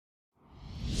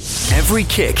Every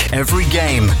kick, every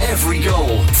game, every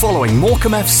goal. Following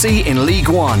Morecambe FC in League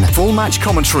One. Full match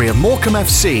commentary of Morecambe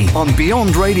FC on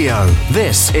Beyond Radio.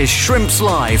 This is Shrimps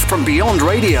Live from Beyond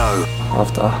Radio.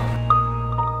 After.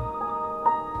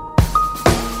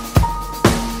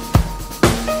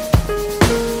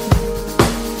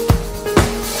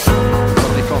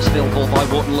 Crossfield ball by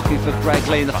Wharton, looking for Greg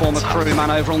Lee, the former Crewe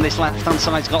man over on this left-hand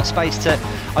side. He's got space to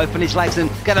open his legs and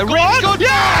get a really good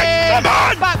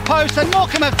back post, and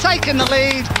Morecambe have taken the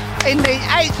lead in the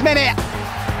 8th minute,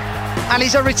 and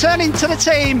he's returning to the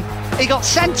team. He got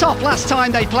sent off last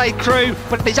time they played Crewe,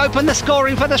 but he's opened the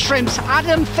scoring for the Shrimps.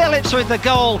 Adam Phillips with the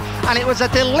goal, and it was a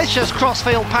delicious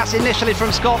crossfield pass initially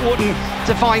from Scott Wootton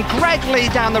to find Greg Lee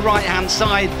down the right-hand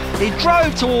side. He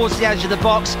drove towards the edge of the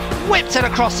box, whipped it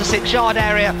across the 6-yard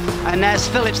area, and there's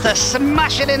Phillips to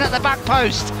smash it in at the back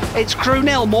post. It's Crewe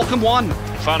 0, Morecambe 1.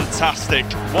 Fantastic,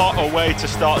 what a way to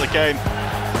start the game.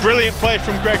 Brilliant play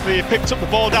from Greg Lee, he picked up the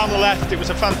ball down the left. It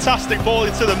was a fantastic ball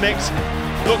into the mix.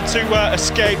 Looked to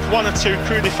escape one or two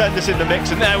Crewe defenders in the mix,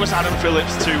 and there was Adam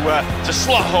Phillips to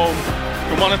slot home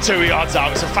from 1 or 2 yards out.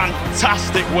 It's a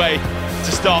fantastic way to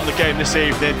start the game this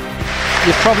evening.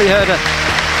 You've probably heard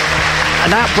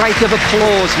an outbreak of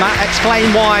applause. Matt, explain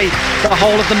why the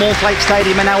whole of the Mornflake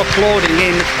Stadium are now applauding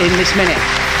in this minute.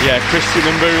 Yeah, Christian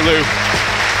Mbulu,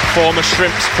 former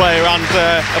Shrimps player and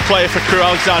a player for Crewe,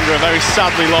 Alexandra, very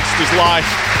sadly lost his life,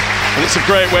 and it's a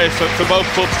great way for both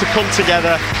clubs to come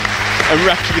together and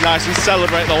recognise and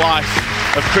celebrate the life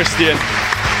of Christian.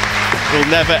 Will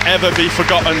never ever be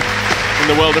forgotten in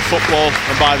the world of football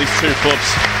and by these two clubs.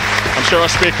 I'm sure I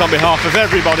speak on behalf of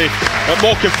everybody at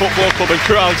Morecambe Football Club and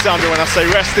Crewe Alexandra when I say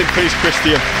rest in peace,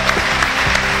 Christian.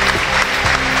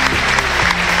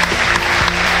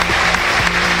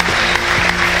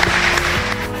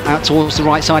 Out towards the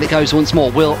right side it goes once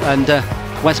more. Will and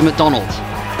Wes McDonald,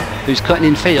 who's cutting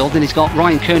in field, and he's got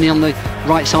Ryan Kearney on the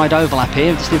right side overlap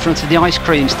here, just in front of the ice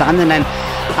cream stand, and then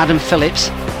Adam Phillips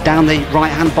down the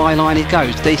right hand byline it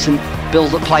goes. Decent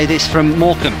build up play this from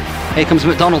Morecambe. Here comes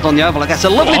McDonald on the overlap, gets a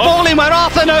lovely ball in where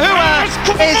Arthur Gnahoua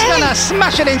is going to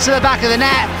smash it into the back of the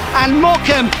net, and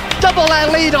Morecambe double their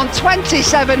lead on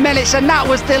 27 minutes, and that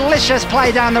was delicious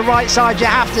play down the right side, you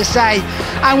have to say.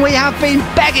 And we have been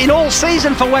begging all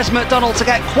season for Wes McDonald to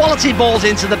get quality balls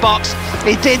into the box.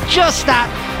 He did just that,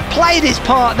 played his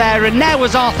part there, and there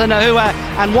was Arthur Gnahoua,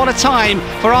 and what a time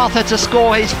for Arthur to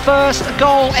score his first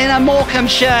goal in a Morecambe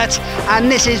shirt,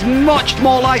 and this is much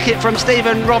more like it from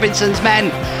Stephen Robinson's men.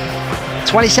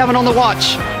 27 on the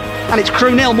watch, and it's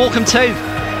Crewe 0, Morecambe 2.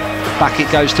 Back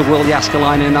it goes to Will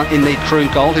Jaskalainen in the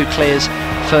Crewe goal, who clears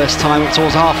first time up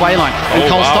towards the halfway line. And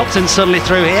Cole Stockton suddenly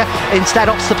through here. Instead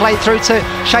opts to play it through to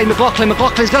Shane McLaughlin.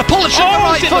 McLaughlin's going to pull the shot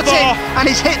right foot in, and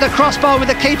he's hit the crossbar with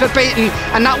the keeper beaten,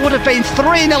 and that would have been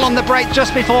 3-0 on the break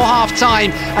just before half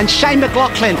time, and Shane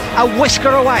McLaughlin a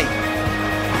whisker away.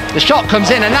 The shot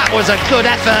comes in, and that was a good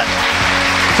effort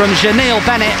from Janelle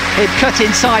Bennett. He'd cut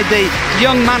inside the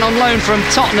young man on loan from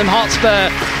Tottenham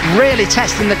Hotspur, really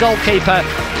testing the goalkeeper,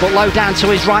 but low down to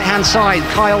his right hand side.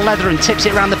 Kyle Leatheran tips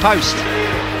it round the post.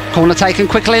 Corner taken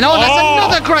quickly, and that's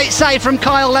another great save from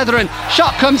Kyle Leatheran.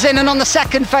 Shot comes in, and on the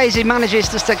second phase he manages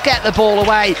just to get the ball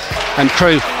away, and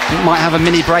Crewe might have a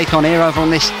mini break on here over on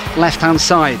this left hand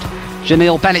side.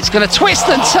 Janelle Bennett's going to twist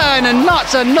and turn, and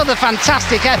that's another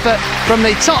fantastic effort from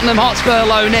the Tottenham Hotspur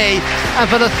loanee, and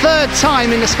for the third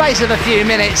time in the space of a few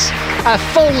minutes, a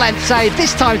full length save,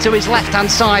 this time to his left hand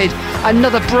side.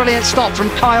 Another brilliant stop from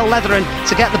Kyle Leatheran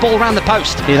to get the ball round the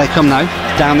post. Here they come now,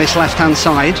 down this left hand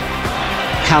side.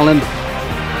 Callum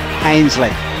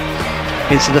Ainsley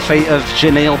into the feet of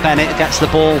Janelle Bennett, gets the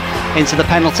ball into the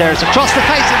penalty area, across the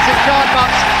face into the yard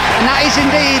box, and that is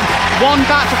indeed one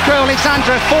back for Crewe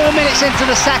Alexandra 4 minutes into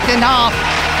the second half.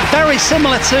 Very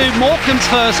similar to Morecambe's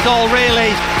first goal,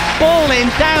 really. Ball in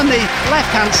down the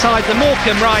left hand side, the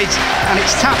Morecambe right, and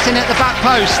it's tapped in at the back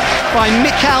post by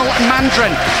Mikel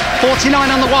Mandron. 49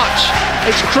 on the watch.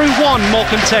 It's Crewe 1,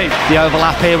 Morecambe 2. The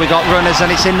overlap here, we got runners,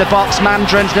 and it's in the box.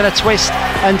 Mandron's going to twist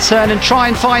and turn and try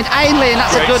and find Ainley, and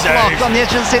that's a good block on the edge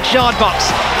of the 6-yard box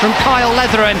from Kyle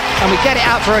Leatheran, and we get it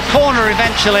out for a corner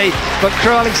eventually, but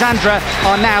Crewe Alexandra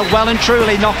are now well and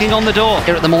truly knocking on the door.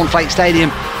 Here at the Mornflake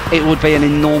Stadium, it would be an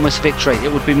enormous victory.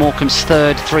 It would be Morecambe's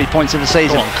third 3 points of the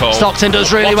season. Stockton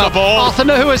does really well. Arthur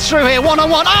Gnahoua through here,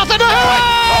 one-on-one. Arthur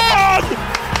Gnahoua!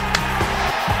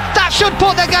 That should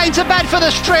put the game to bed for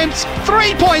the Shrimps.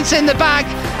 3 points in the bag,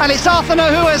 and it's Arthur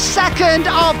Gnahoua second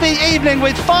of the evening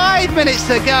with 5 minutes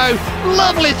to go.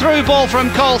 Lovely through ball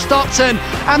from Cole Stockton,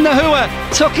 and Gnahoua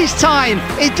took his time.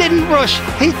 He didn't rush,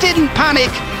 he didn't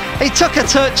panic. He took a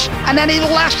touch and then he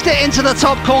lashed it into the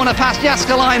top corner past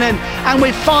Jääskeläinen, and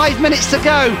with 5 minutes to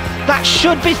go, that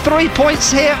should be 3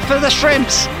 points here for the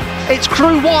Shrimps. It's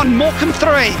Crewe 1, Morecambe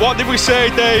 3. What did we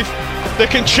say, Dave? They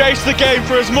can chase the game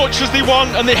for as much as they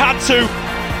want, and they had to,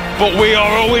 but we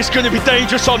are always going to be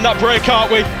dangerous on that break,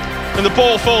 aren't we? And the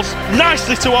ball falls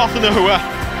nicely to Arthur Gnahoua,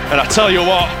 and I tell you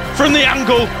what, from the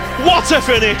angle, what a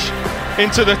finish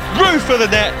into the roof of the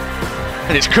net.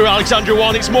 And it's Crewe Alexandra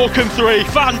 1, it's Morecambe 3,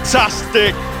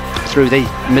 fantastic. Through the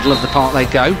middle of the park they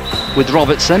go with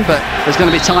Robertson, but there's going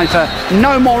to be time for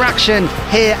no more action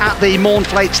here at the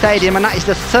Mornflake Stadium, and that is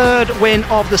the third win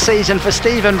of the season for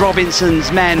Stephen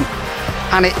Robinson's men.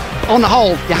 And it, on the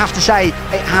whole, you have to say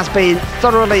it has been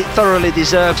thoroughly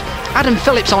deserved. Adam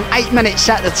Phillips on 8 minutes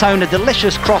set the tone, a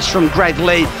delicious cross from Greg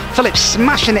Lee. Phillips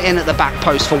smashing it in at the back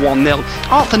post for 1-0.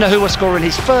 Arthur Gnahoua scoring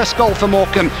his first goal for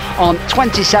Morecambe on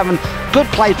 27. Good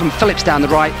play from Phillips down the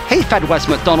right. He fed Wes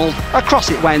McDonald, across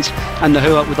it went, and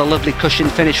Gnahoua with a lovely cushion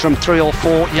finish from 3 or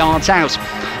 4 yards out.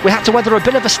 We had to weather a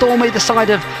bit of a storm either side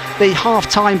of the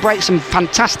half-time break. Some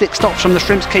fantastic stops from the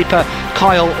Shrimps keeper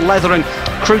Kyle Leathern.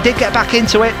 Crewe did get back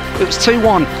into it. It was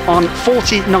 2-1 on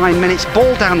 49 minutes.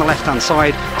 Ball down the left-hand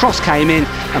side. Cross came in,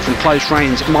 and from close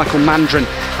range, Michael Mandron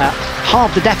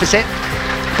halved the deficit.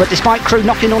 But despite Crewe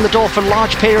knocking on the door for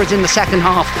large periods in the second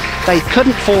half, they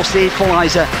couldn't force the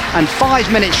equaliser, and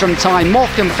 5 minutes from time,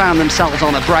 Morecambe found themselves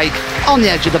on a break. On the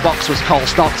edge of the box was Cole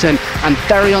Stockton, and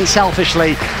very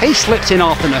unselfishly, he slipped in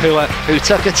Arthur Gnahoua, who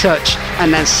took a touch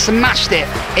and then smashed it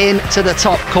into the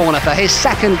top corner for his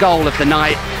second goal of the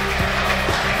night,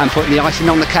 and putting the icing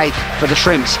on the cake for the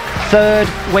Shrimps. Third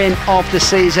win of the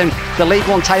season. The League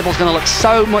One table's going to look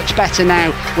so much better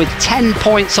now, with 10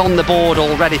 points on the board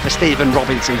already for Stephen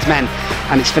Robinson's men.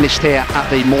 And it's finished here at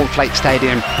the Mornflake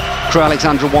Stadium. Crewe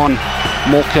Alexandra 1,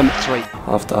 Morecambe 3.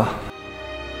 After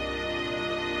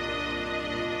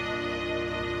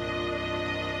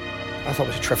I thought it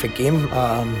was a terrific game,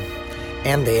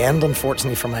 end to end,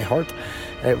 unfortunately for my heart.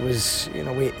 It was,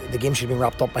 the game should have been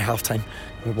wrapped up by half time.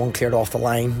 One cleared off the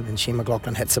line, and Shane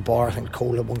McLaughlin hits the bar. I think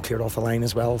Cole had one cleared off the line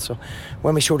as well. So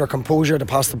when we showed our composure to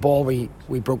pass the ball, we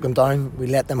broke them down. We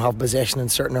let them have possession in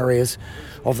certain areas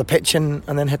of the pitch, and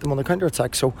then hit them on the counter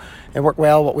attack. So it worked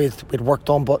well, what we'd worked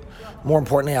on, but more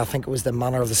importantly, I think it was the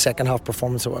manner of the second half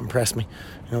performance that impressed me.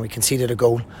 We conceded a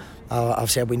goal.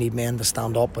 I've said we need men to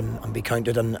stand up and be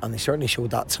counted, and they certainly showed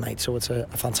that tonight. So it's a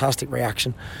fantastic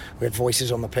reaction. We had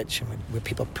voices on the pitch, and we had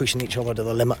people pushing each other to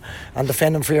the limit and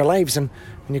defending for your lives. And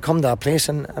when you come to that place,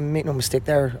 and make no mistake,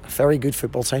 they're a very good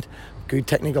football side, good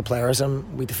technical players,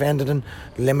 and we defended and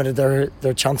limited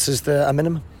their chances to a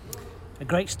minimum. A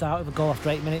great start with a goal after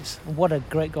 8 minutes, and what a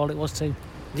great goal it was too.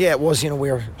 Yeah, it was. We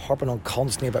were harping on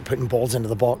constantly about putting balls into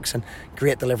the box, and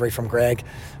great delivery from Greg.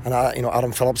 And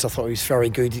Adam Phillips, I thought he was very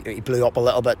good. He blew up a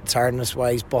little bit tiredness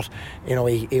wise, but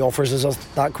he offers us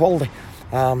that quality.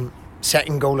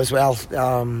 Second goal as well.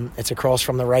 It's a cross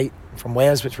from the right from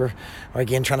Wes, which we're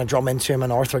again trying to drum into him,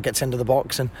 and Arthur gets into the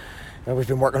box, and we've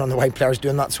been working on the wide players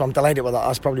doing that. So I'm delighted with that.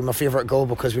 That's probably my favourite goal,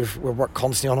 because we've worked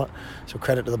constantly on it. So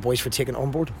credit to the boys for taking it on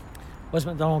board. Wes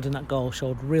McDonald in that goal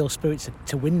showed real spirit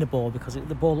to win the ball, because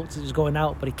the ball looked as it was going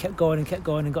out, but he kept going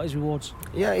and got his rewards.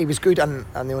 Yeah, he was good, and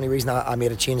the only reason I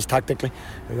made a change tactically,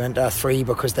 we went 3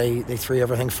 because they threw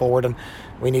everything forward, and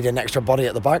we needed an extra body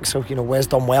at the back. So Wes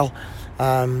done well,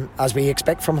 as we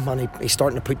expect from him, and he's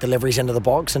starting to put deliveries into the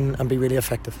box and be really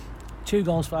effective. 2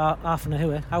 goals for Arthur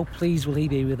Gnahoua. How pleased will he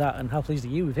be with that, and how pleased are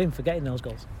you with him for getting those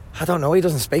goals? I don't know, he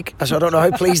doesn't speak, so I don't know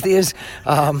how pleased he is.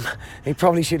 He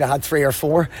probably should have had 3 or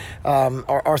 4.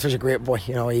 Arthur's a great boy,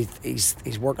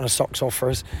 he's working his socks off for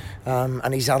us,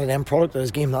 and he's added end product to his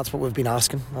game. That's what we've been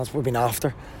asking, that's what we've been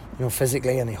after,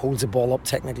 physically, and he holds the ball up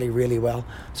technically really well.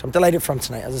 So I'm delighted for him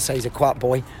tonight. As I say, he's a quiet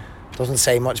boy, doesn't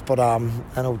say much, but I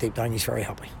know deep down he's very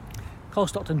happy. Cole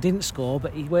Stockton didn't score,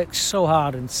 but he worked so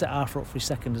hard and set Arthur up for his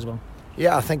second as well.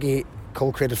 Yeah, I think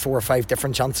Cole created 4 or 5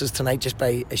 different chances tonight just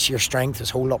by his sheer strength, his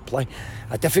hold-up play.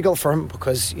 Difficult for him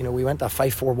because, we went to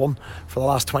 5-4-1 for the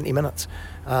last 20 minutes,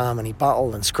 and he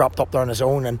battled and scrapped up there on his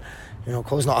own, and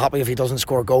Cole's not happy if he doesn't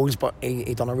score goals, but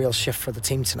he done a real shift for the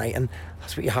team tonight, and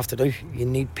that's what you have to do. You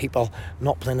need people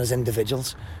not playing as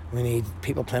individuals. We need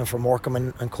people playing for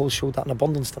Morecambe, and Cole showed that in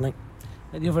abundance tonight.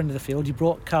 At the other end of the field, you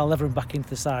brought Carl Leverin back into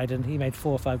the side, and he made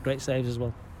 4 or 5 great saves as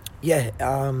well. Yeah,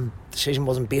 the decision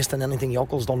wasn't based on anything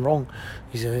Yockel's done wrong.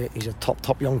 He's a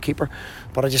top young keeper,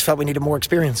 but I just felt we needed more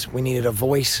experience. We needed a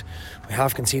voice. We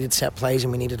have conceded set plays,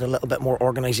 and we needed a little bit more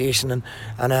organisation and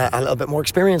a little bit more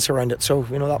experience around it. So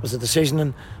that was the decision,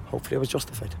 and hopefully it was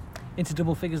justified. Into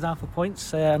double figures now for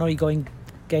points. I know you're going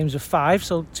games of 5,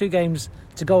 so 2 games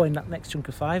to go in that next chunk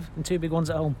of 5, and 2 big ones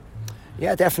at home.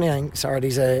 Yeah, definitely. I think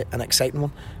Saturday's an exciting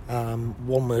one.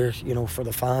 One where, for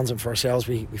the fans and for ourselves,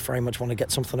 we very much want to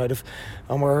get something out of,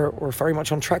 and we're very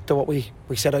much on track to what we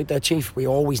set out to achieve. We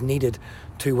always needed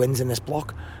 2 wins in this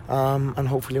block, and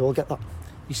hopefully we'll get that.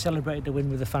 You celebrated the win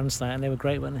with the fans tonight, and they were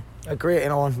great, weren't they? Great,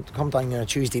 and come down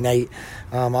Tuesday night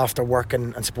after work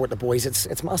and support the boys.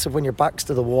 It's massive when your back's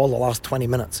to the wall the last 20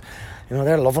 minutes.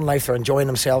 They're loving life, they're enjoying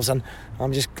themselves, and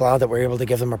I'm just glad that we're able to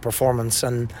give them a performance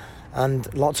and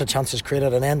lots of chances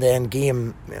created, an end-to-end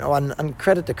game. And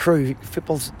credit to Crewe.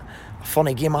 Football's a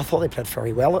funny game. I thought they played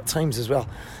very well at times as well.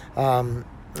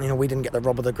 We didn't get the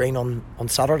rub of the green on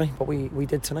Saturday, but we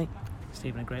did tonight.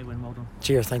 Stephen, a great win, well done.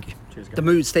 Cheers, thank you. Cheers, the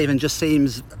mood, Stephen, just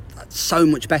seems so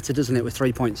much better, doesn't it, with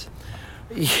 3 points?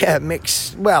 Yeah, it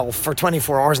makes, for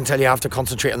 24 hours until you have to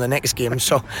concentrate on the next game,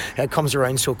 so it comes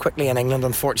around so quickly in England.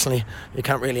 Unfortunately, you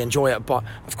can't really enjoy it, but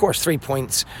of course 3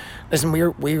 points. Listen,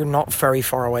 we're not very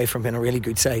far away from being a really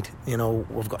good side.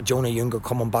 We've got Jonah Younger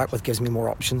coming back, which gives me more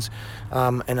options.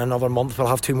 In another month we'll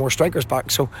have 2 more strikers back,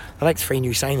 so I like 3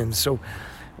 new signings. So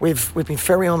we've been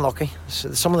very unlucky.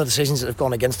 So some of the decisions that have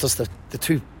gone against us, the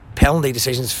 2 penalty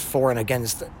decisions for and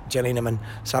against Gillingham and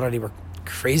Saturday, were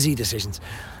crazy decisions.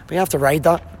 But you have to ride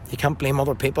that. You can't blame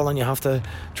other people, and you have to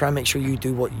try and make sure you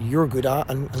do what you're good at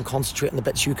and concentrate on the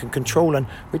bits you can control. And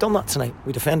we've done that tonight.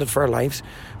 We defended for our lives.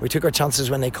 We took our chances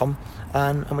when they come,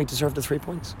 and we deserved the 3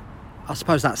 points. I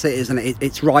suppose that's it, isn't it?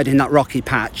 It's riding that rocky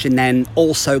patch and then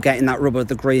also getting that rub of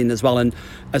the green as well, and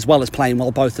as well as playing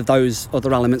well, both of those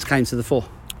other elements came to the fore.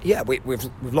 Yeah, we've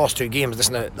lost 2 games.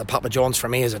 Listen, the Papa John's for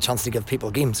me is a chance to give people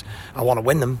games. I want to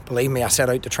win them. Believe me, I set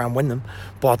out to try and win them.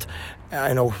 But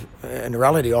in the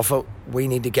reality of it, we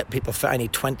need to get people fit. I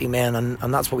need 20 men,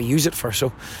 and that's what we use it for.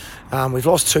 So we've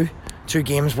lost two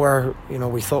games where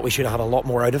we thought we should have had a lot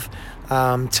more out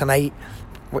of. Tonight,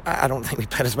 I don't think we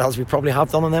played as well as we probably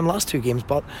have done in them last 2 games.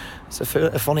 But it's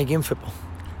a funny game, football.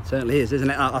 Certainly is, isn't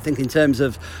it? I think in terms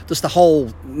of just the whole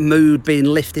mood being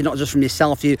lifted, not just from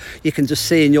yourself, you can just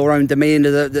see in your own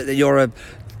demeanour that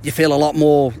you feel a lot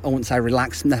more, I wouldn't say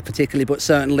relaxed in there particularly, but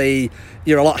certainly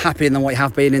you're a lot happier than what you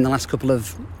have been in the last couple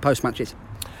of post matches.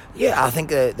 Yeah, I think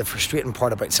the frustrating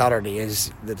part about Saturday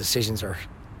is the decisions are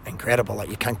incredible that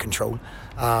you can't control,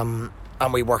 and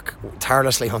we work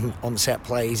tirelessly on set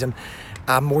plays, and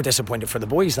I'm more disappointed for the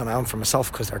boys than I am for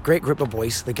myself, because they're a great group of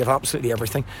boys. They give absolutely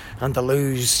everything, and to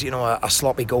lose a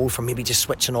sloppy goal from maybe just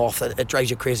switching off, it drives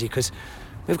you crazy, because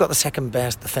we've got the second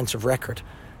best defensive record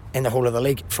in the whole of the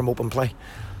league from open play,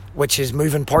 which is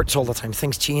moving parts all the time.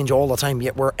 Things change all the time,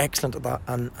 yet we're excellent at that.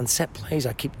 And set plays,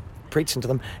 I keep preaching to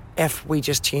them, if we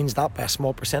just change that by a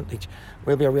small percentage,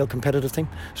 we'll be a real competitive team.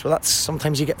 So that's,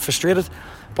 sometimes you get frustrated,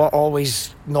 but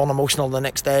always non-emotional the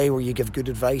next day, where you give good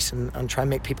advice and try and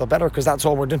make people better, because that's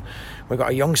all we're doing. We've got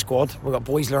a young squad, we've got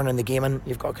boys learning the game, and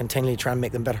you've got to continually try and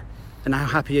make them better. And how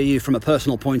happy are you from a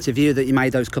personal point of view that you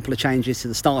made those couple of changes to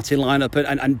the starting lineup,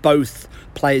 and both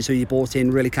players who you brought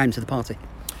in really came to the party?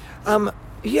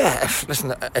 Yeah,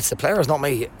 listen, it's the players, not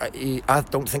me. I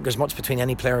don't think there's much between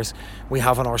any players we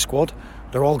have in our squad.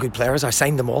 They're all good players. I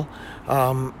signed them all.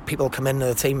 People come into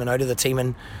the team and out of the team,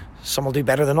 and some will do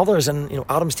better than others. And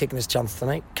Adam's taking his chance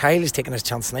tonight. Kyle is taking his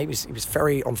chance tonight. He was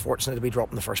very unfortunate to be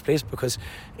dropped in the first place because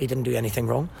he didn't do anything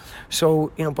wrong.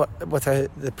 So but with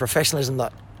the professionalism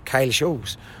that Kyle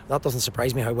shows, that doesn't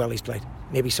surprise me how well he's played.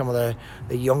 Maybe some of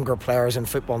the younger players in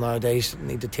football nowadays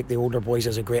need to take the older boys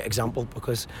as a great example,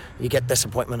 because you get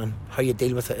disappointment, and how you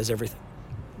deal with it is everything.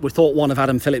 We thought one of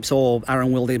Adam Phillips or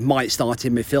Aaron Wilde might start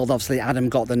in midfield. Obviously Adam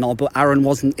got the nod, but Aaron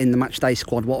wasn't in the match day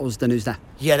squad. What was the news there?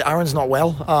 Yeah, Aaron's not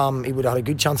well. He would have had a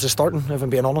good chance of starting, if I'm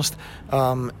being honest.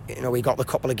 We got the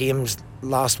couple of games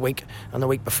last week and the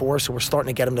week before, so we're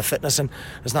starting to get him to fitness, and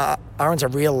Aaron's a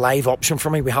real live option for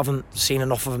me. We haven't seen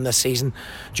enough of him this season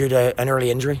due to an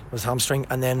early injury with hamstring,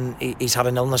 and then he's had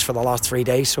an illness for the last 3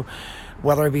 days, so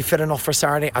whether he'll be fit enough for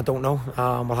Saturday, I don't know.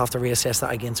 We'll have to reassess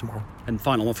that again tomorrow. And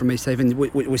final one from me, Stephen.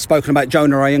 We've spoken about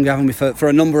Jonah Young, haven't we, for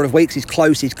a number of weeks. He's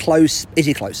close. Is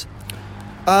he close?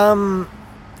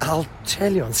 I'll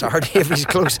tell you on Saturday if he's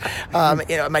close.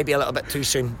 It might be a little bit too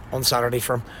soon on Saturday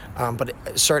for him, but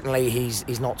certainly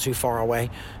he's not too far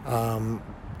away.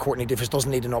 Courtney Doofus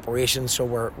doesn't need an operation, so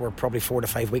we're probably 4 to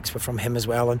 5 weeks from him as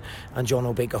well, and John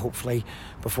O'Baker hopefully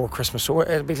before Christmas. So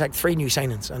it'll be like 3 new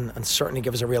signings, and certainly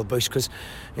give us a real boost, because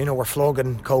we're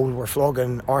flogging Cole, we're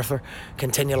flogging Arthur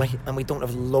continually, and we don't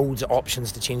have loads of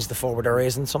options to change the forward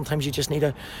areas, and sometimes you just need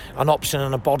an option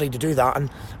and a body to do that,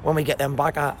 and when we get them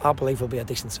back, I believe we'll be a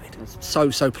decent side.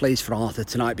 So pleased for Arthur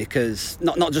tonight, because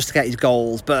not just to get his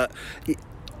goals, but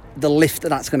the lift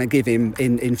that's going to give him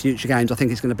in future games, I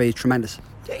think is going to be tremendous.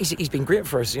 Yeah, he's been great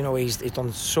for us. He's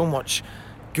done so much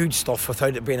good stuff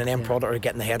without it being an end product or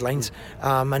getting the headlines.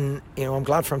 And I'm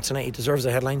glad for him tonight. He deserves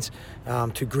the headlines.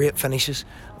 2 great finishes,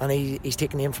 and he's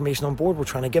taking the information on board we're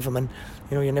trying to give him. And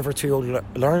you're never too old to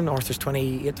learn. Arthur's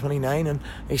 28, 29, and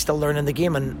he's still learning the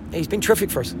game, and he's been terrific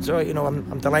for us. So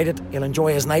I'm delighted. He'll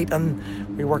enjoy his night,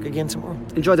 and we work again tomorrow.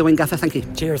 Enjoy the win, Gaffer. Thank you.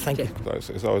 Cheers. Thank you.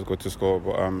 It's always good to score,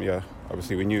 but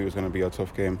obviously we knew it was going to be a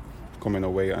tough game coming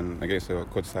away and against a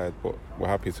good side, but we're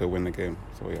happy to win the game.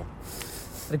 So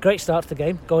A great start to the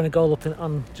game, going a goal up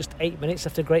on just 8 minutes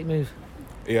after a great move.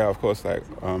 Yeah, of course.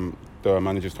 The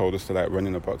managers told us to run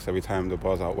in the box every time the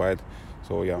ball's out wide.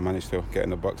 So I managed to get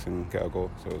in the box and get a goal.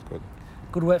 So it was good.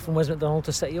 Good work from Wes McDonald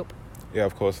to set you up. Yeah,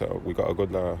 of course. We got a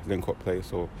good link-up play,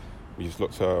 so we just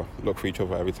look for each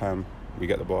other every time we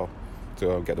get the ball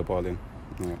to get the ball in.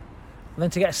 Yeah. And then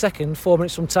to get a second, 4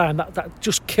 minutes from time, that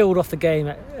just killed off the game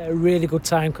at a really good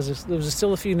time, because there was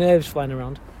still a few nerves flying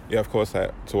around. Yeah, of course.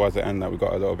 Towards the end, we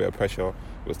got a little bit of pressure.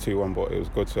 It was 2-1, but it was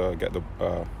good to get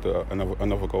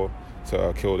another goal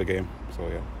to kill the game. So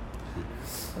yeah.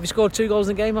 Have you scored 2 goals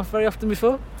in a game very often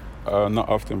before? Not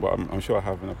often, but I'm sure I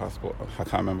have in the past, but I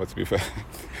can't remember, to be fair.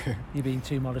 You're being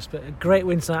too modest, but a great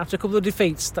win tonight. After a couple of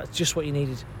defeats, that's just what you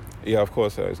needed. Yeah, of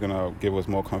course. It's going to give us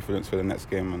more confidence for the next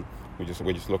game, and we're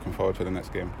just looking forward to the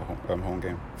next game, the home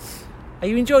game. Are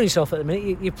you enjoying yourself at the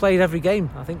minute? You played every game,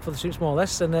 I think, for the Shrimps more or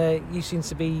less, and you seem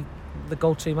to be the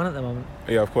go-to man at the moment.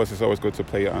 Yeah, of course. It's always good to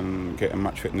play and get in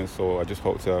match fitness, so I just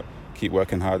hope to keep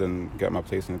working hard and get my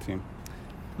place in the team.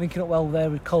 Linking up well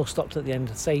there with Cole Stockton at the end.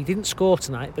 Say he didn't score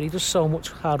tonight, but he does so much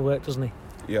hard work, doesn't he?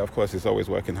 Yeah, of course. He's always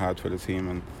working hard for the team,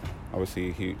 and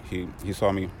obviously he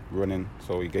saw me running,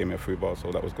 so he gave me a free ball,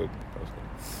 so that was good.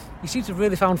 You seem to have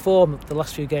really found form the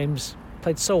last few games.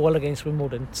 Played so well against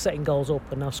Wimbledon, setting goals up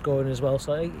and now scoring as well.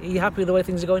 So are you happy with the way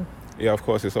things are going? Yeah, of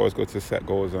course. It's always good to set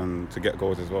goals and to get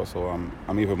goals as well. So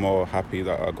I'm even more happy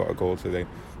that I got a goal today,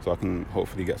 so I can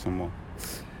hopefully get some more.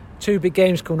 2 big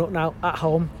games coming up now at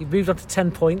home. You've moved on to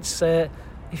 10 points. If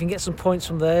you can get some points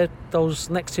from there, those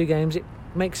next 2 games, it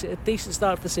makes it a decent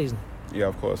start to the season. Yeah,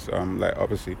 of course.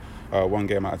 Obviously, 1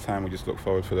 game at a time. We just look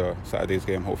forward for the Saturday's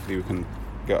game. Hopefully, we can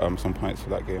get some points for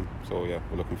that game. So yeah,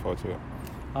 we're looking forward to it.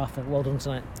 Arthur, well done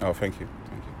tonight. Oh, thank you.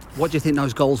 What do you think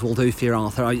those goals will do for you,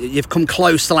 Arthur? You've come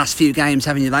close the last few games,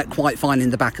 haven't you? That quite fine in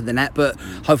the back of the net, but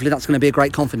hopefully that's going to be a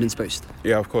great confidence boost.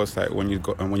 Yeah, of course. When you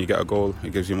get a goal,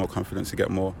 it gives you more confidence to get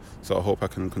more. So I hope I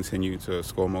can continue to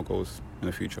score more goals in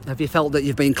the future. Have you felt that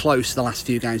you've been close the last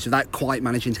few games without quite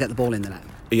managing to get the ball in the net?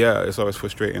 Yeah, it's always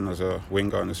frustrating as a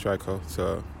winger and a striker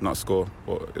to not score,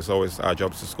 but it's always our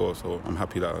job to score, so I'm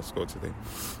happy that I scored today.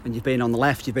 And you've been on the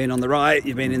left, you've been on the right,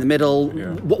 you've been in the middle.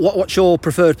 Yeah. What's your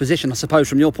preferred position, I suppose,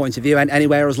 from your point of view, and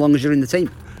anywhere as long as you're in the team?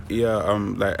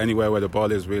 Yeah, anywhere where the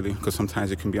ball is, really, because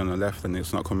sometimes it can be on the left and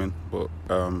it's not coming, but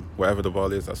wherever the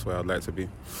ball is, that's where I'd like to be.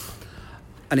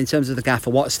 And in terms of the gaffer,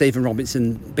 what has Stephen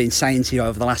Robinson been saying to you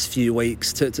over the last few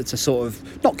weeks to sort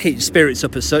of not keep your spirits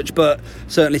up as such, but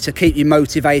certainly to keep you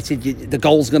motivated? The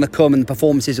goal's going to come, and the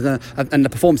performances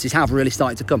have really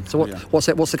started to come. So what's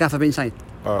the gaffer been saying?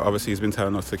 Obviously, he's been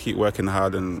telling us to keep working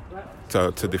hard and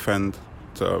to defend,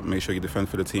 to make sure you defend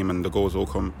for the team, and the goals will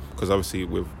come, because obviously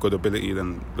with good ability,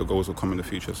 then the goals will come in the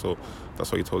future. So that's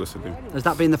what he told us to do. Has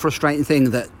that been the frustrating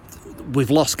thing, that we've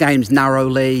lost games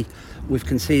narrowly? We've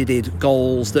conceded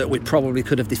goals that we probably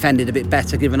could have defended a bit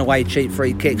better, given away cheap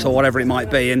free kicks or whatever it might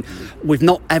be, and we've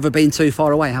not ever been too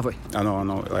far away, have we? I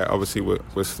know. Obviously,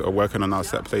 we're still working on our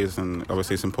set plays, and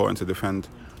obviously it's important to defend,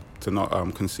 to not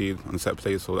concede on set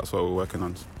plays, so that's what we're working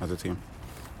on as a team.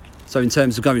 So in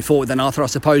terms of going forward then, Arthur, I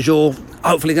suppose you're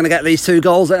hopefully going to get these 2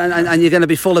 goals and you're going to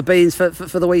be full of beans for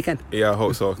the weekend. Yeah, I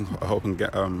hope so. I hope I can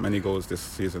get many goals this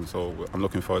season, so I'm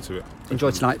looking forward to it.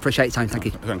 Enjoy tonight. Appreciate your time. Thank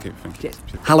you. Thank you. Cheers.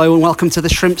 Hello and welcome to the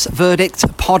Shrimps Verdict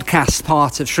podcast,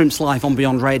 part of Shrimps Live on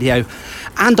Beyond Radio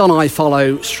and on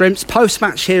iFollow. Shrimps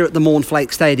post-match here at the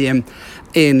Mornflake Stadium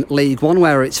in League One,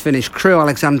 where it's finished Crewe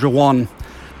Alexandra 1,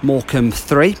 Morecambe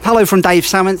 3. Hello from Dave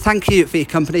Salmon. Thank you for your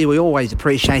company. We always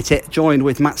appreciate it. Joined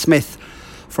with Matt Smith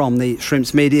from the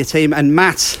Shrimps media team. And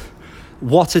Matt,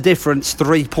 what a difference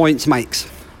 3 points makes.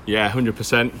 Yeah,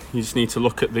 100%. You just need to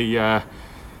look at the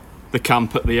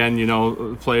camp at the end. You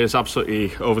know, the players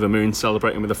absolutely over the moon,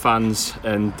 celebrating with the fans.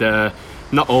 And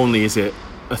not only is it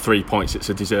a 3 points, it's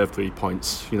a deserved 3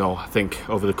 points. You know, I think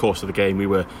over the course of the game we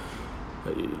were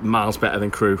miles better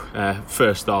than Crewe.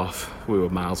 First half, we were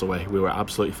miles away. We were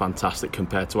absolutely fantastic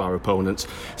compared to our opponents.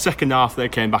 Second half, they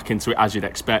came back into it as you'd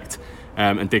expect,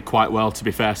 and did quite well, to be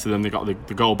fair to them. They got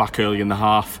the goal back early in the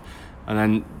half, and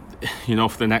then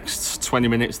for the next 20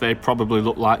 minutes they probably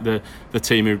looked like the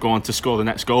team who would go on to score the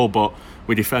next goal, but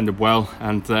we defended well,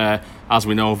 and as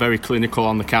we know, very clinical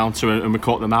on the counter, and we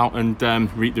caught them out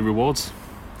and reaped the rewards.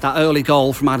 That early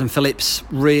goal from Adam Phillips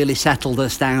really settled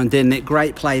us down, didn't it?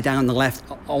 Great play down the left.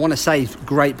 I want to say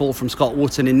great ball from Scott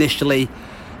Wootton initially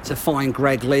to find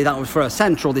Greg Lee. That was for a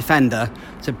central defender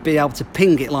to be able to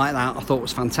ping it like that. I thought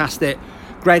was fantastic.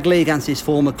 Greg Lee against his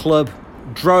former club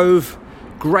drove,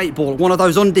 great ball, one of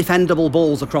those undefendable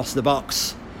balls across the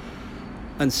box,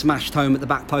 and smashed home at the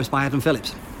back post by Adam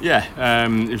Phillips. Yeah,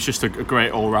 it was just a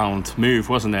great all-round move,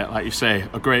 wasn't it? Like you say,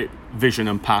 a great vision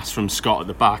and pass from Scott at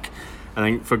the back. I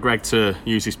think for Greg to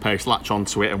use his pace, latch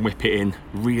onto it and whip it in,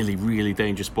 really, really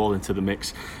dangerous ball into the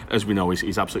mix. As we know,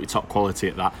 he's absolutely top quality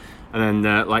at that. And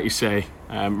then, like you say,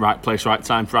 right place, right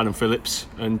time for Adam Phillips,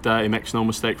 and he makes no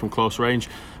mistake from close range.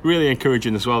 Really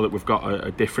encouraging as well that we've got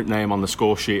a different name on the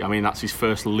score sheet. I mean, that's his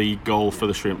first league goal for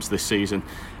the Shrimps this season,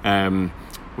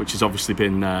 which has obviously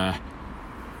been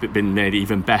made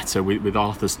even better with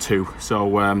Arthur's 2.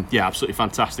 So, absolutely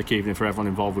fantastic evening for everyone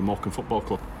involved with Morecambe Football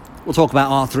Club. We'll talk about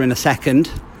Arthur in a second.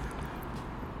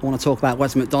 I want to talk about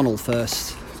Wes McDonald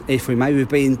first, if we may. We've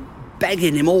been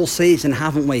begging him all season,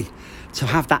 haven't we, to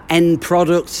have that end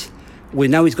product. We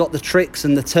know he's got the tricks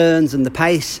and the turns and the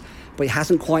pace, but he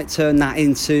hasn't quite turned that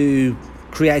into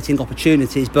creating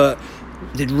opportunities, but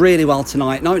did really well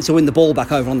tonight. Not only to win the ball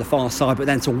back over on the far side, but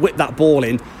then to whip that ball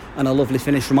in, and a lovely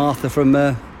finish from Arthur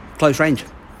from close range.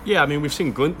 Yeah, I mean, we've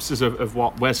seen glimpses of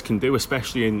what Wes can do,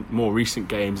 especially in more recent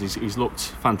games. He's looked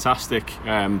fantastic,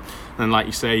 and like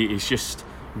you say, he's just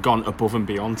gone above and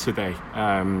beyond today.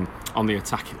 On the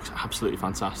attack, he looks absolutely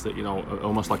fantastic,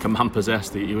 almost like a man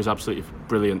possessed. He was absolutely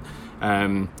brilliant,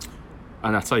 and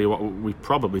I tell you what, we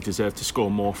probably deserve to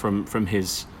score more from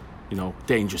his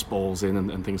dangerous balls in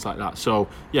and things like that. So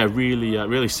yeah,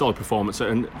 really solid performance,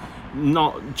 and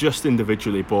not just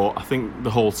individually, but I think the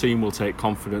whole team will take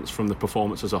confidence from the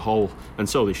performance as a whole, and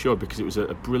so they should, because it was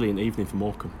a brilliant evening for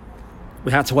Morecambe.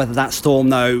 We had to weather that storm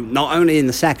though, not only in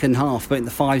the second half, but in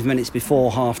the 5 minutes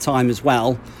before half time as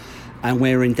well. And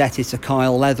we're indebted to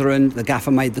Kyle Leatheran. The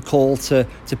gaffer made the call to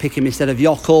pick him instead of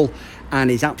Yockel, and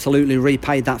he's absolutely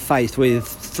repaid that faith with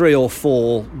 3 or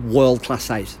 4 world-class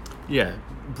saves. Yeah,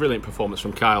 brilliant performance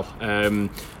from Kyle.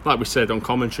 Like we said on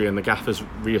commentary, and the gaffers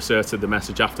reasserted the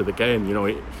message after the game,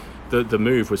 the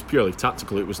move was purely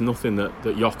tactical. It was nothing that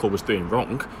Yockel was doing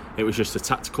wrong. It was just a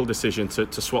tactical decision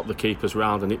to swap the keepers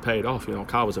round, and it paid off.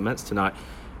 Kyle was immense tonight.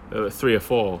 3 or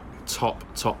 4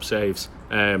 top saves.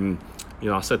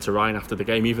 I said to Ryan after the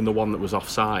game, even the one that was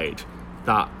offside,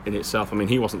 that in itself, I mean,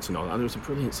 he wasn't to know that. It was a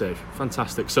brilliant save.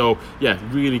 Fantastic. So, yeah,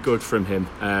 really good from him.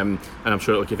 And I'm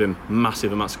sure it'll give him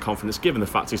massive amounts of confidence, given the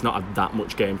fact he's not had that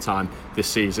much game time this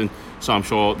season. So I'm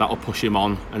sure that'll push him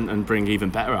on and bring even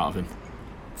better out of him.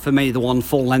 For me, the one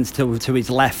full length to his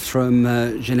left from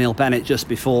Janelle Bennett just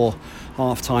before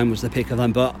half-time was the pick of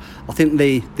them. But I think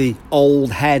the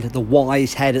old head, the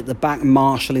wise head at the back,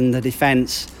 marshalling the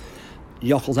defence.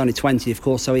 Yockel's only 20, of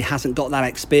course, so he hasn't got that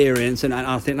experience, and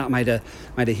I think that made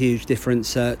a huge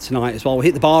difference tonight as well. We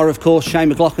hit the bar, of course. Shane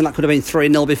McLaughlin, that could have been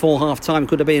 3-0 before half-time,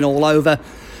 could have been all over,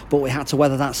 but we had to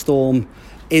weather that storm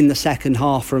in the second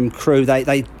half from Crewe.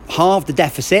 They halved the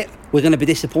deficit. We're going to be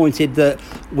disappointed that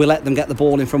we let them get the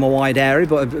ball in from a wide area,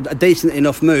 but a decent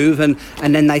enough move, and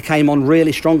then they came on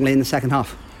really strongly in the second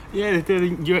half. Yeah,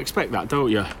 you expect that,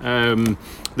 don't you?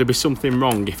 There'd be something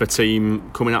wrong if a team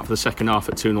coming out for the second half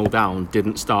at 2-0 down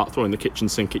didn't start throwing the kitchen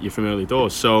sink at you from early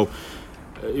doors. So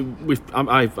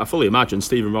I fully imagine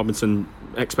Stephen Robinson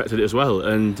expected it as well,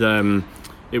 and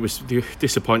it was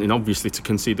disappointing, obviously, to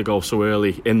concede the goal so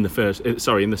early in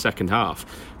the second half.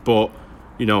 But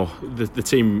the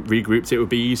team regrouped. It would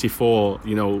be easy for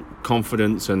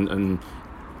confidence and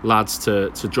lads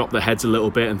to drop their heads a little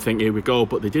bit and think, here we go,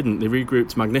 but they didn't. They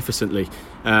regrouped magnificently,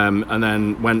 and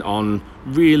then went on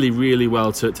really, really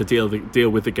well to deal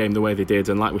with the game the way they did.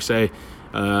 And like we say,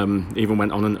 even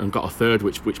went on and got a third,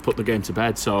 which put the game to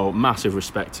bed. So massive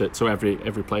respect to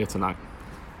every player tonight.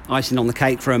 Icing on the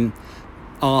cake from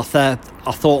Arthur.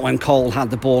 I thought when Cole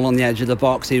had the ball on the edge of the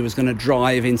box, he was going to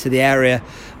drive into the area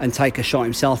and take a shot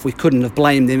himself. We couldn't have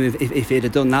blamed him if he'd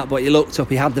have done that, but he looked up,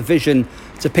 he had the vision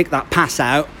to pick that pass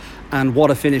out, and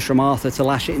what a finish from Arthur to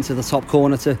lash it into the top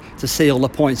corner to seal the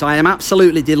points. I am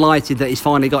absolutely delighted that he's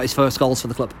finally got his first goals for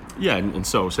the club. Yeah, and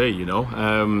so is he,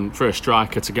 for a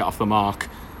striker to get off the mark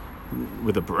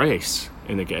with a brace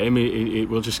in a game, it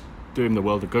will just do him the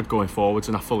world of good going forwards,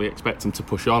 and I fully expect him to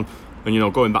push on.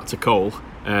 And going back to Cole,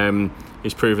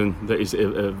 he's proven that he's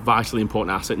a vitally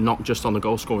important asset, not just on the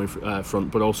goal scoring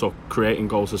front, but also creating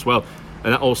goals as well.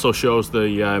 and that also shows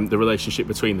the relationship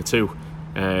between the two.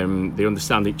 They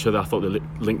understand each other. I thought they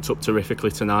linked up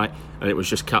terrifically tonight, and it was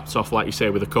just capped off, like you say,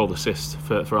 with a goal assist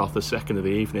for Arthur's second of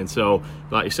the evening. So,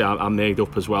 like you say, I'm made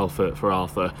up as well for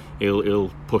Arthur.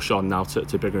 He'll push on now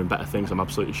to bigger and better things, I'm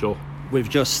absolutely sure. We've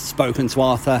just spoken to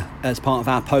Arthur as part of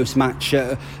our post-match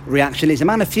reaction. He's a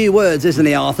man of few words, isn't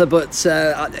he, Arthur? But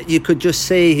you could just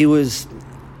see he was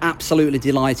absolutely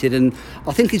delighted, and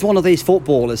I think he's one of these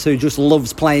footballers who just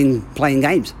loves playing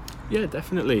games. Yeah,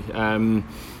 definitely.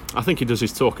 I think he does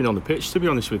his talking on the pitch, to be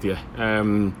honest with you.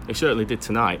 He certainly did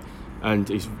tonight, and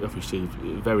he's obviously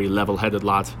a very level-headed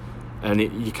lad, and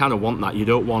you kind of want that. You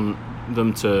don't want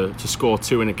them to score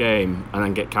 2 in a game and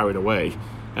then get carried away.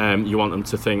 You want them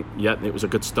to think, yeah, it was a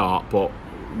good start, but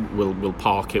we'll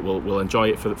park it, we'll enjoy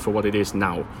it for what it is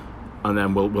now, and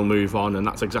then we'll move on. And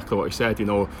that's exactly what he said.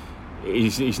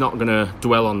 He's not going to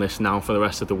dwell on this now for the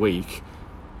rest of the week.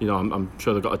 I'm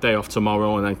sure they've got a day off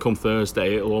tomorrow, and then come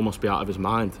Thursday it'll almost be out of his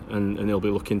mind, and he'll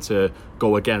be looking to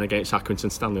go again against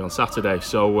Accrington Stanley on Saturday.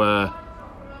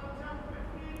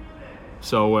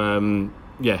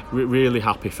 Really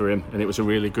happy for him, and it was a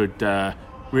really good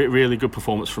really good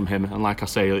performance from him, and like I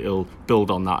say, he'll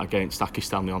build on that against Accrington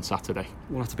Stanley on Saturday.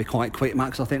 We'll have to be quite quick,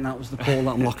 Max. I think that was the call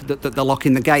that they're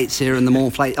locking the gates here in the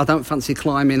Mornflake. I don't fancy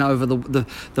climbing over the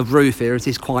roof here. It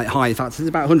is quite high. In fact, it's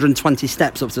about 120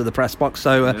 steps up to the press box,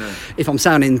 so if I'm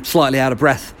sounding slightly out of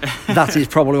breath, that is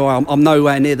probably why. I'm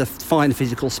nowhere near the fine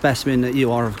physical specimen that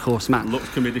you are, of course, Matt. Looks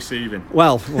can be deceiving.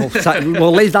 Well,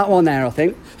 we'll leave that one there, I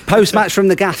think. Post-match from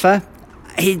the gaffer,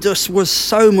 he just was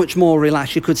so much more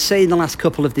relaxed. You could see in the last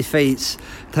couple of defeats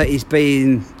that he's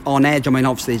been on edge. I mean,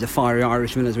 obviously he's a fiery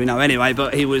Irishman, as we know anyway,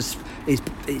 but he's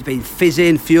been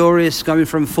fizzing, furious, going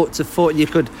from foot to foot. You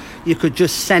could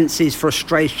just sense his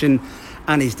frustration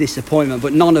and his disappointment,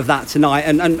 but none of that tonight,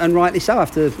 and rightly so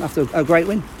after a great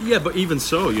win. Yeah, but even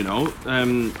so,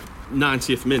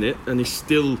 90th minute, and he's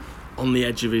still on the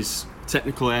edge of his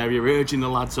technical area, urging the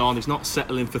lads on. He's not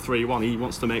settling for 3-1. He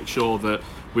wants to make sure that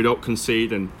we don't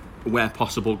concede, and where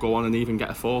possible go on and even get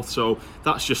a fourth. So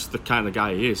that's just the kind of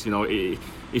guy he is.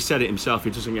 He said it himself, he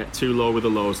doesn't get too low with the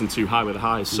lows and too high with the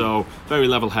highs. So very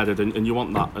level-headed, and you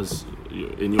want that as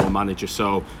in your manager.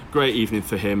 So great evening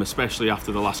for him, especially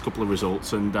after the last couple of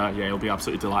results, and he'll be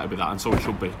absolutely delighted with that, and so he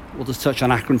should be. We'll just touch on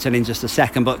Accrington in just a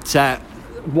second, but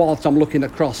whilst I'm looking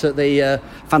across at the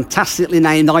fantastically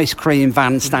named ice cream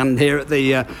van stand here at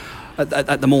the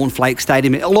Mornflake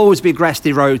Stadium, it'll always be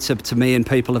Gresty Road to me and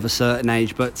people of a certain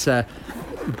age, but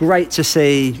great to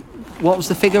see. What was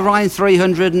the figure, Ryan?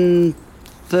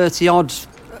 330 odd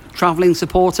travelling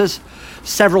supporters,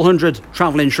 several hundred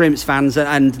travelling Shrimps fans,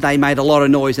 and they made a lot of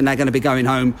noise, and they're going to be going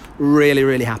home really,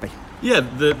 really happy. Yeah,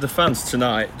 the fans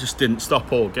tonight just didn't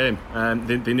stop all game.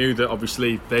 They knew that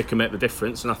obviously they can make the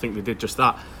difference, and I think they did just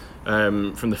that.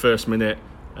 From the first minute,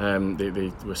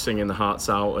 they were singing their hearts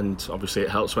out, and obviously it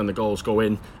helps when the goals go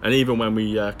in. And even when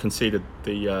we conceded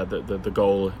the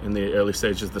goal in the early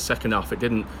stages of the second half, it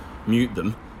didn't mute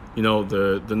them.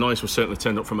 The noise was certainly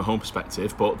turned up from a home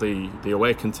perspective, but the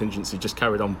away contingency just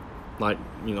carried on like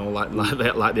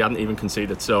they hadn't even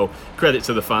conceded. So credit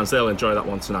to the fans, they'll enjoy that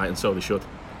one tonight, and so they should.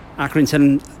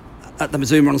 Accrington at the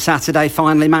Mazuma on Saturday,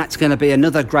 finally, Matt. It's going to be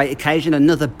another great occasion,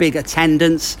 another big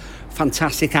attendance,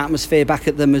 fantastic atmosphere back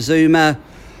at the Mazuma.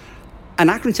 And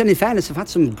Accrington, in fairness, have had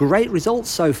some great results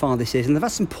so far this season. They've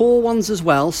had some poor ones as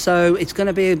well, so it's going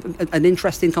to be an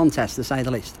interesting contest, to say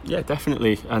the least. Yeah,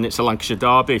 definitely. And it's a Lancashire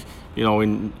derby.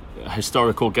 In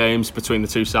historical games between the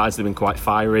two sides, they've been quite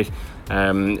fiery.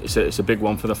 It's a big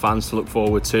one for the fans to look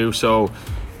forward to. So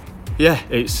yeah,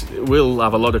 we'll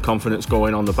have a lot of confidence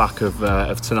going on the back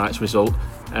of tonight's result,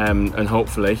 and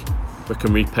hopefully we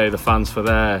can repay the fans for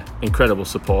their incredible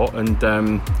support, and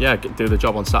do the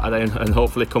job on Saturday, and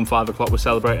hopefully come 5 o'clock we're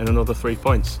celebrating another 3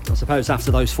 points. I suppose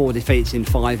after those 4 defeats in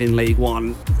 5 in League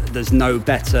One, there's no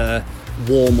better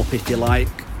warm-up, if you like,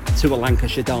 to a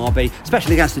Lancashire derby,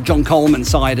 especially against the John Coleman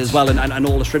side as well, and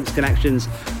all the Shrimps connections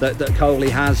that Coley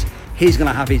has. He's going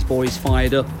to have his boys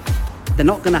fired up. They're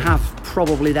not going to have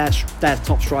probably their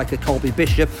top striker Colby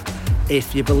Bishop,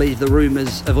 if you believe the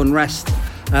rumours of unrest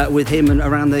with him and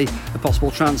around the possible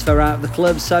transfer out of the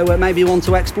club. So maybe one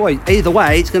to exploit. Either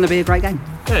way, it's going to be a great game.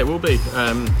 Yeah, it will be.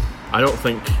 I don't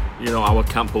think our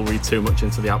camp will read too much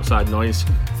into the outside noise.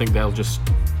 I think they'll just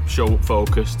show up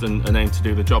focused and aim to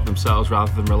do the job themselves,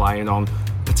 rather than relying on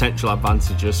potential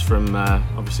advantages from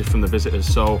obviously from the visitors.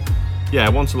 So yeah,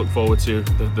 one to look forward to.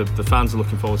 The fans are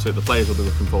looking forward to it. The players will be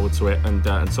looking forward to it,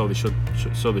 and so they should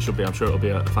be. I'm sure it'll be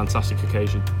a fantastic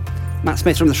occasion. Matt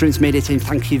Smith from the Shrimps Media team,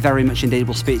 thank you very much indeed.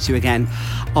 We'll speak to you again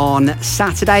on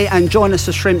Saturday, and join us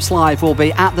for Shrimps Live. We'll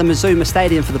be at the Mazuma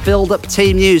Stadium for the build-up,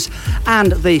 team news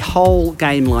and the whole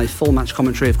game live. Full match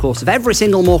commentary, of course, of every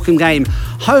single Morecambe game,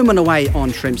 home and away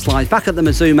on Shrimps Live. Back at the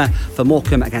Mazuma for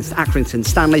Morecambe against Accrington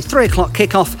Stanley. 3 o'clock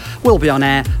kickoff. We'll be on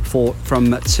air from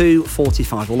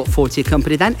 2:45. We'll look forward to your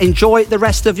company then. Enjoy the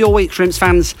rest of your week, Shrimps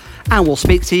fans, and we'll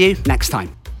speak to you next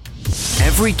time.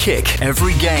 Every kick,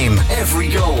 every game, every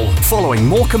goal. Following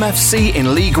Morecambe FC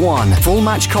in League One. Full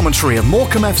match commentary of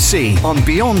Morecambe FC on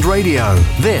Beyond Radio.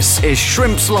 This is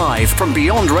Shrimps Live from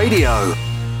Beyond Radio.